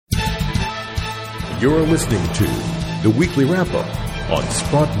You're listening to the Weekly Wrap-Up on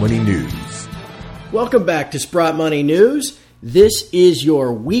Sprott Money News. Welcome back to Sprott Money News. This is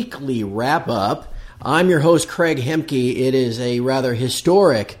your weekly wrap-up. I'm your host, Craig Hemke. It is a rather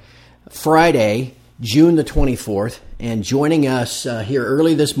historic Friday, June the 24th, and joining us here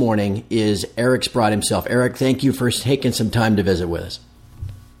early this morning is Eric Sprott himself. Eric, thank you for taking some time to visit with us.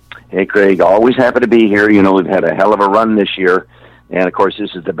 Hey, Craig, always happy to be here. You know, we've had a hell of a run this year, and of course, this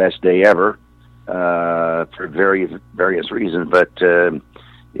is the best day ever for various reasons, but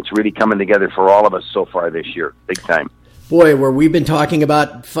it's really coming together for all of us so far this year, big time. Boy, where we've been talking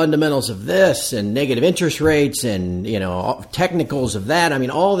about fundamentals of this and negative interest rates and, you know, technicals of that. I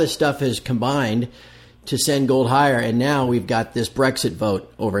mean, all this stuff has combined to send gold higher, and now we've got this Brexit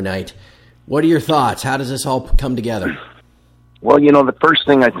vote overnight. What are your thoughts? How does this all come together? Well, you know, the first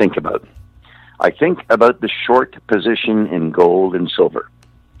thing I think about the short position in gold and silver.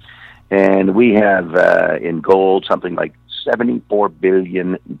 And we have in gold something like $74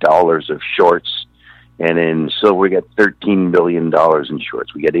 billion of shorts. And in silver, we get $13 billion in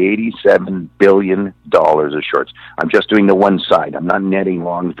shorts. We get $87 billion of shorts. I'm just doing the one side. I'm not netting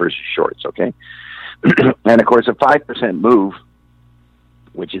longs versus shorts, okay? And, of course, a 5% move,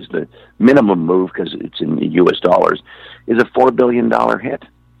 which is the minimum move because it's in the U.S. dollars, is a $4 billion hit.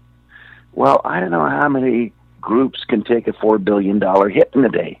 Well, I don't know how many groups can take a $4 billion hit in a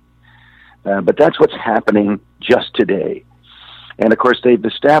day. But that's what's happening just today. And, of course, they've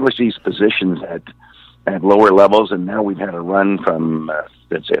established these positions at lower levels, and now we've had a run from,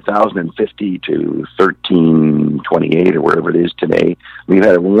 let's say, 1,050 to 1,328 or wherever it is today. We've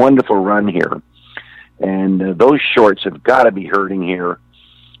had a wonderful run here. And those shorts have got to be hurting here.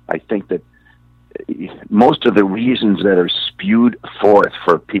 I think that most of the reasons that are spewed forth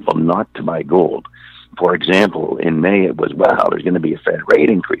for people not to buy gold, for example, in May it was, well, there's going to be a Fed rate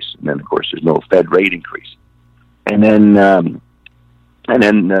increase. And then, of course, there's no Fed rate increase. And then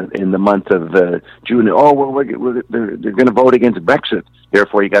in the month of June, they're going to vote against Brexit.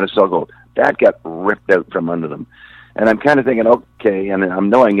 Therefore, you got to sell gold. That got ripped out from under them. And I'm kind of thinking, okay, and I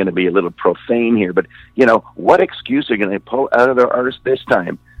know I'm going to be a little profane here, but, you know, what excuse are going to pull out of their arse this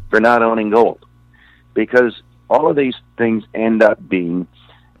time for not owning gold? Because all of these things end up being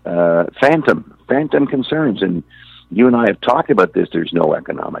phantom concerns. And you and I have talked about this. There's no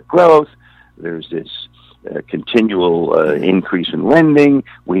economic growth. There's this continual increase in lending.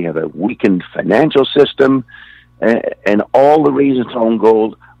 We have a weakened financial system. And all the reasons to own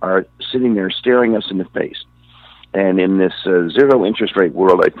gold are sitting there staring us in the face. And in this zero interest rate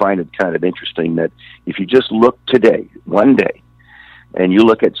world, I find it kind of interesting that if you just look today, one day, and you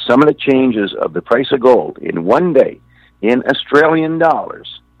look at some of the changes of the price of gold in one day, in Australian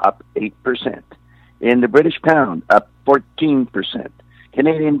dollars, up 8%. In the British pound, up 14%.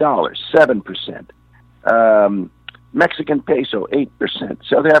 Canadian dollars, 7%. Mexican peso, 8%.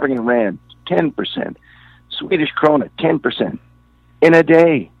 South African rand, 10%. Swedish krona, 10%. In a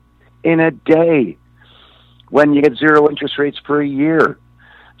day. When you get zero interest rates for a year.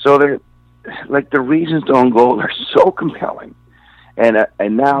 So the reasons to own gold are so compelling. And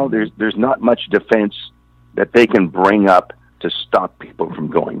now there's not much defense that they can bring up to stop people from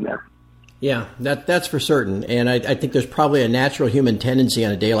going there. Yeah, that's for certain. And I think there's probably a natural human tendency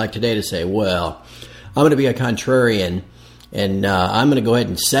on a day like today to say, well, I'm going to be a contrarian, and I'm going to go ahead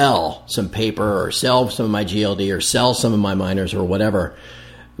and sell some paper or sell some of my GLD or sell some of my miners or whatever.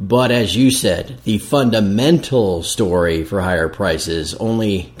 But as you said, the fundamental story for higher prices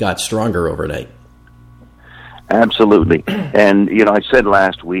only got stronger overnight. Absolutely. And, you know, I said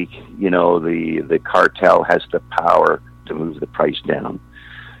last week, you know, the cartel has the power to move the price down.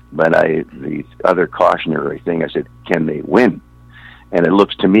 But the other cautionary thing, I said, can they win? And it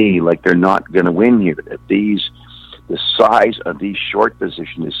looks to me like they're not going to win here. That the size of these short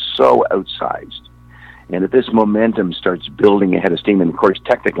positions is so outsized. And if this momentum starts building ahead of steam, and of course,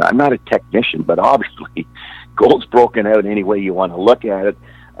 technically, I'm not a technician, but obviously, gold's broken out any way you want to look at it.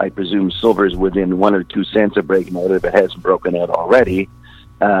 I presume silver is within 1 or 2 cents of breaking out if it hasn't broken out already.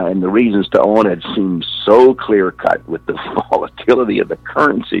 And the reasons to own it seem so clear-cut with the volatility of the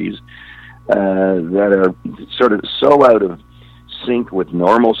currencies that are sort of so out of sync with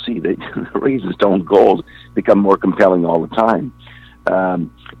normalcy that the reasons to own gold become more compelling all the time.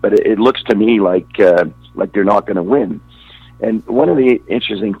 But it looks to me like they're not going to win. And one of the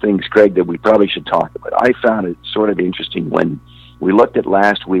interesting things, Craig, that we probably should talk about, I found it sort of interesting when we looked at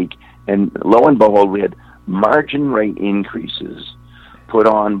last week, and lo and behold, we had margin rate increases put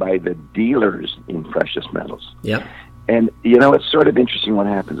on by the dealers in precious metals. Yep. And, you know, it's sort of interesting what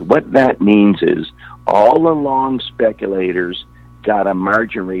happens. What that means is all the long speculators got a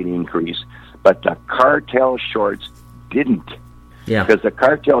margin rate increase, but the cartel shorts didn't. Yeah. Because the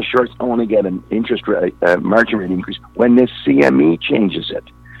cartel shorts only get an interest rate, margin rate increase when the CME changes it.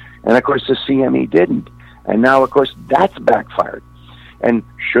 And, of course, the CME didn't. And now, of course, that's backfired. And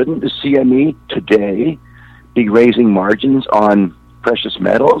shouldn't the CME today be raising margins on precious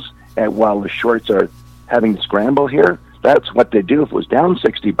metals while the shorts are having to scramble here? That's what they do. If it was down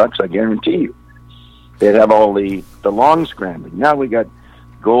 $60, I guarantee you, they'd have all the long scrambling. Now we got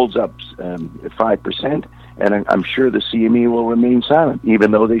gold's up 5%, and I'm sure the CME will remain silent,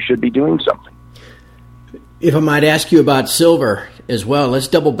 even though they should be doing something. If I might ask you about silver as well, let's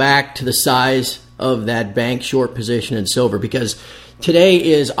double back to the size of that bank short position in silver, because today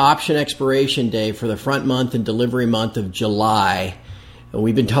is option expiration day for the front month and delivery month of July.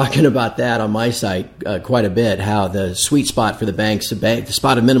 We've been talking about that on my site quite a bit, how the sweet spot for the banks, the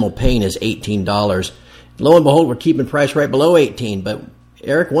spot of minimal pain is $18. Lo and behold, we're keeping price right below 18. But,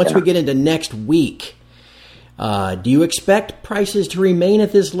 Eric, once we get into next week, do you expect prices to remain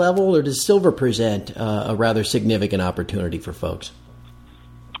at this level, or does silver present a rather significant opportunity for folks?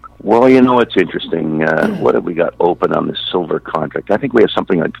 Well, it's interesting. What have we got open on the silver contract? I think we have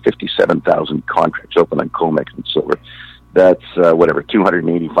something like 57,000 contracts open on COMEX and silver. That's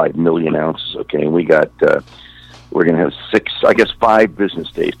 285 million ounces. Okay, and we got we're going to have 5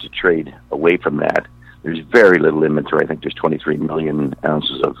 business days to trade away from that. There's very little inventory. I think there's 23 million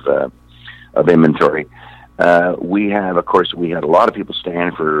ounces of inventory. We had a lot of people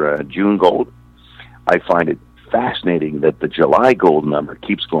staying for June gold. I find it fascinating that the July gold number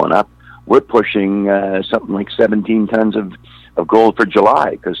keeps going up. We're pushing something like 17 tons of gold for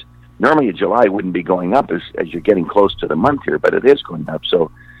July, because normally July wouldn't be going up as you're getting close to the month here, but it is going up. So,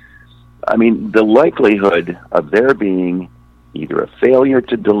 I mean, the likelihood of there being either a failure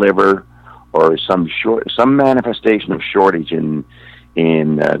to deliver or some manifestation of shortage in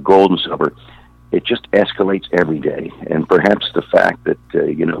gold and silver, it just escalates every day. And perhaps the fact that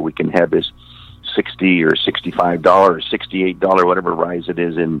we can have this $60 or $65 or $68, whatever rise it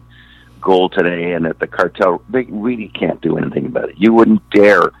is in gold today, and that the cartel, they really can't do anything about it. You wouldn't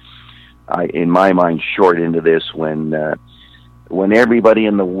dare, in my mind, short into this when everybody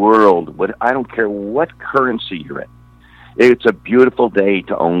in the world, I don't care what currency you're in, it's a beautiful day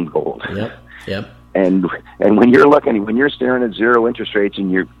to own gold. Yep. And when you're staring at zero interest rates,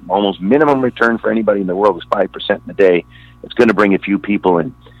 and your almost minimum return for anybody in the world is 5% in a day, it's going to bring a few people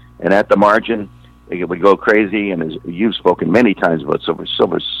in. And at the margin, it would go crazy. And as you've spoken many times about silver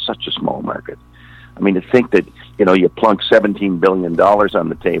is such a small market. I mean, to think that, you plunk $17 billion on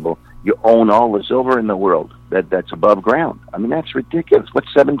the table, you own all the silver in the world that's above ground. I mean, that's ridiculous.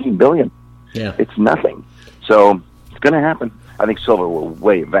 What's $17 billion? Yeah. It's nothing. So it's going to happen. I think silver will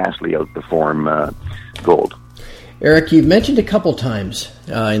vastly outperform gold. Eric, you've mentioned a couple times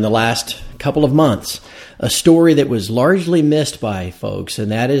in the last couple of months a story that was largely missed by folks,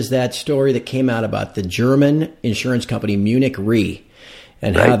 and that is that story that came out about the German insurance company Munich Re,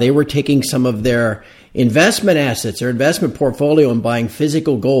 and how they were taking some of their investment assets, their investment portfolio, and buying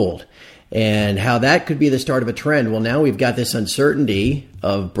physical gold, and how that could be the start of a trend. Well, now we've got this uncertainty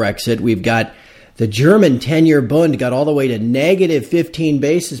of Brexit. We've got the German 10-year Bund got all the way to negative 15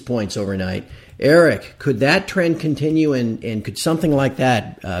 basis points overnight. Eric, could that trend continue, and could something like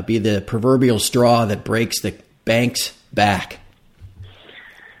that be the proverbial straw that breaks the bank's back?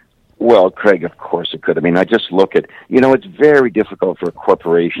 Well, Craig, of course it could. I mean, I just look at, it's very difficult for a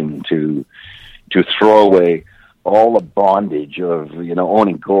corporation to throw away all the bondage of,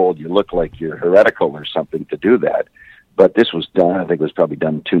 owning gold. You look like you're heretical or something to do that. But this was done, I think it was probably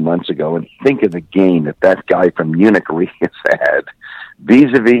done 2 months ago. And think of the gain that guy from Munich Re has had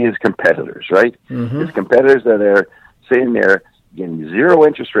vis-a-vis his competitors, right? Mm-hmm. His competitors that are sitting there getting zero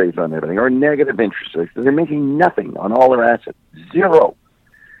interest rates on everything, or negative interest rates. They're making nothing on all their assets, zero.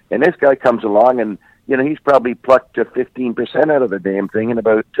 And this guy comes along and, he's probably plucked 15% out of the damn thing in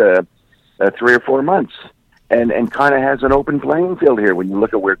about 3 or 4 months. And kind of has an open playing field here when you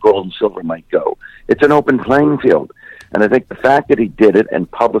look at where gold and silver might go. It's an open playing field. And I think the fact that he did it and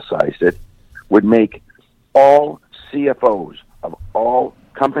publicized it would make all CFOs of all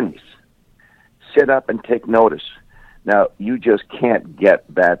companies sit up and take notice. Now, you just can't get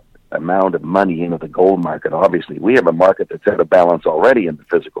that amount of money into the gold market, obviously. We have a market that's out of balance already in the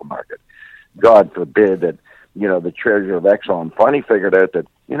physical market. God forbid that, the treasurer of Exxon finally figured out that,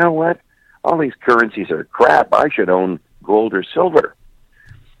 you know what, all these currencies are crap. I should own gold or silver.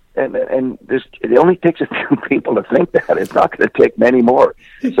 And it only takes a few people to think that. It's not going to take many more.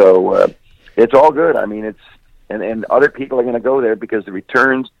 So it's all good. I mean, and other people are going to go there because the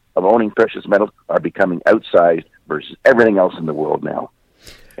returns of owning precious metals are becoming outsized versus everything else in the world now.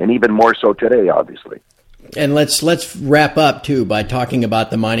 And even more so today, obviously. And let's wrap up, too, by talking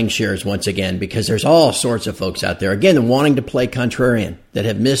about the mining shares once again, because there's all sorts of folks out there, again, wanting to play contrarian, that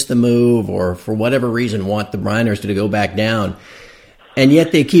have missed the move or for whatever reason want the miners to go back down. And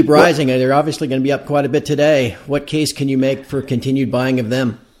yet they keep rising, and they're obviously going to be up quite a bit today. What case can you make for continued buying of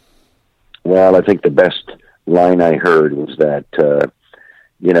them? Well, I think the best line I heard was that,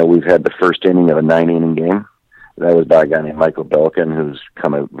 we've had the first inning of a 9-inning game. That was by a guy named Michael Belkin, who's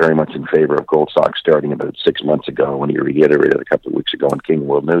come out very much in favor of gold stocks starting about 6 months ago when he reiterated a couple of weeks ago on King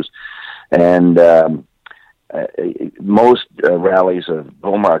World News. And most rallies of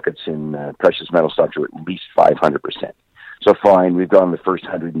bull markets in precious metal stocks are at least 500%. So fine, we've gone the first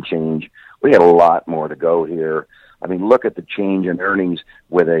 100 and change. We have a lot more to go here. I mean, look at the change in earnings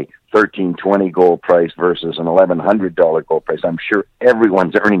with a $1,320 gold price versus an $1,100 gold price. I'm sure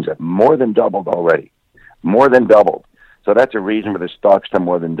everyone's earnings have more than doubled already. More than doubled. So that's a reason for the stocks to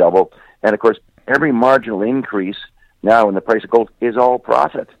more than double. And, of course, every marginal increase now in the price of gold is all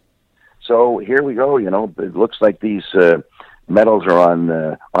profit. So here we go. It looks like these metals are on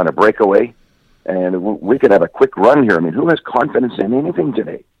a breakaway. And we could have a quick run here. I mean, who has confidence in anything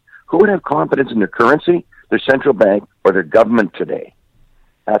today? Who would have confidence in their currency, their central bank, or their government today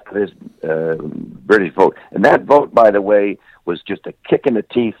after this British vote? And that vote, by the way, was just a kick in the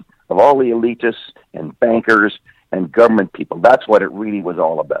teeth of all the elitists and bankers and government people. That's what it really was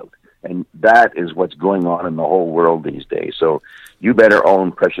all about. And that is what's going on in the whole world these days. So you better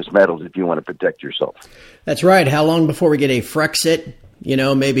own precious metals if you want to protect yourself. That's right. How long before we get a Frexit,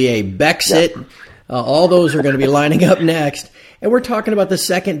 maybe a Bexit? Yeah. All those are going to be lining up next. And we're talking about the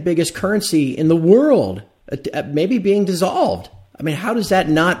second biggest currency in the world, maybe being dissolved. I mean, how does that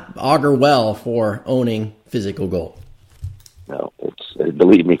not augur well for owning physical gold? No,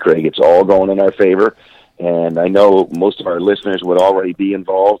 believe me, Craig, it's all going in our favor. And I know most of our listeners would already be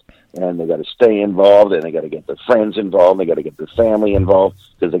involved, and they got to stay involved, and they got to get their friends involved, they got to get their family involved,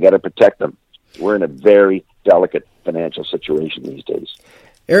 because they got to protect them. We're in a very delicate financial situation these days.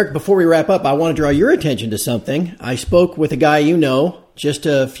 Eric, before we wrap up, I want to draw your attention to something. I spoke with a guy just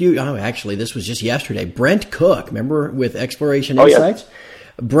this was just yesterday, Brent Cook, remember, with Exploration Insights? Yes.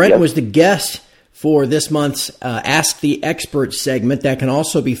 Brent was the guest for this month's Ask the Expert segment. That can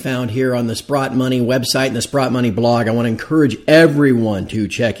also be found here on the Sprott Money website and the Sprott Money blog. I want to encourage everyone to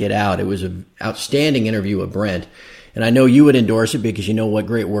check it out. It was an outstanding interview with Brent, and I know you would endorse it because you know what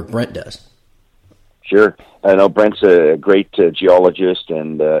great work Brent does. Sure. I know Brent's a great geologist,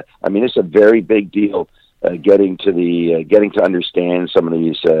 and it's a very big deal getting to understand some of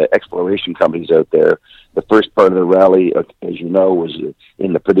these exploration companies out there. The first part of the rally, as you know, was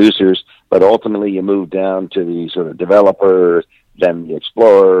in the producers, but ultimately you move down to the sort of developers, then the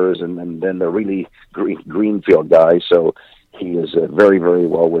explorers, and then the really greenfield guys. So he is very, very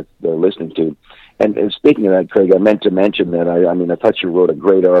well worth listening to. And speaking of that, Craig, I meant to mention that I thought you wrote a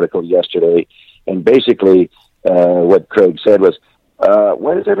great article yesterday. And basically, what Craig said was,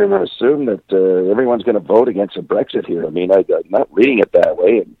 why does everyone assume that everyone's going to vote against a Brexit here? I'm not reading it that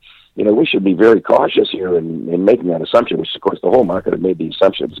way. And, we should be very cautious here in making that assumption, which, of course, the whole market had made the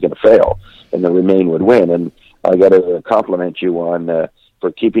assumption it was going to fail and the Remain would win. And I got to compliment you on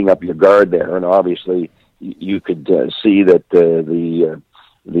for keeping up your guard there. And obviously, you could see that the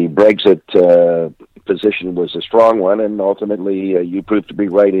Brexit position was a strong one, and ultimately you proved to be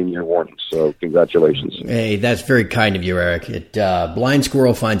right in your warnings. So congratulations. Hey, that's very kind of you, Eric. Blind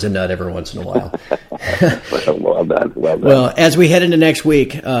squirrel finds a nut every once in a while. Well done. Well, as we head into next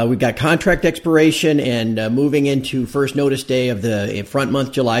week, we've got contract expiration and moving into first notice day of the front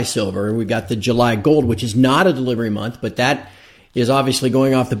month July silver. We've got the July gold, which is not a delivery month, but that is obviously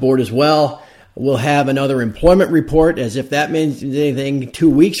going off the board as well. We'll have another employment report, as if that means anything, 2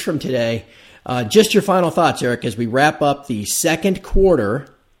 weeks from today. Just your final thoughts, Eric, as we wrap up the second quarter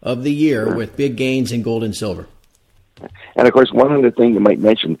of the year with big gains in gold and silver. And, of course, one other thing you might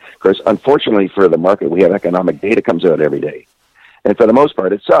mention, of course, unfortunately for the market, we have economic data comes out every day. And for the most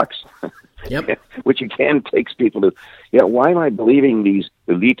part, it sucks. Yep. Which again takes people to, why am I believing these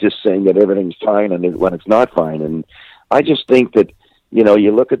elitists saying that everything's fine and when it's not fine? And I just think that,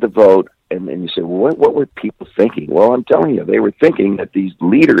 you look at the vote, and you say, well, what were people thinking? Well, I'm telling you, they were thinking that these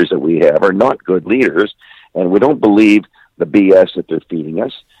leaders that we have are not good leaders, and we don't believe the BS that they're feeding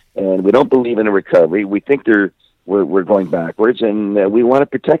us, and we don't believe in a recovery. We think we're going backwards, and we want to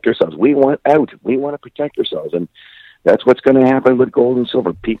protect ourselves. We want out. We want to protect ourselves, and that's what's going to happen with gold and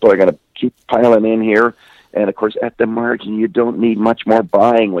silver. People are going to keep piling in here, and, of course, at the margin, you don't need much more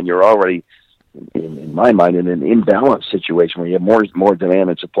buying when you're already in my mind, in an imbalanced situation where you have more demand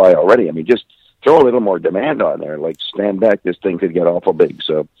than supply already. I mean, just throw a little more demand on there. Like, stand back, this thing could get awful big.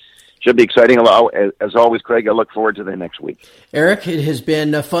 So, should be exciting. As always, Craig, I look forward to the next week. Eric, it has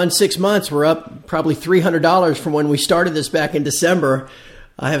been a fun 6 months. We're up probably $300 from when we started this back in December.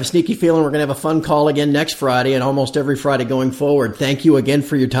 I have a sneaky feeling we're going to have a fun call again next Friday and almost every Friday going forward. Thank you again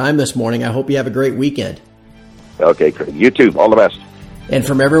for your time this morning. I hope you have a great weekend. Okay, Craig. You too. All the best. And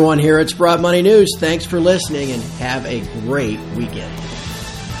from everyone here at Sprott Money News, thanks for listening and have a great weekend.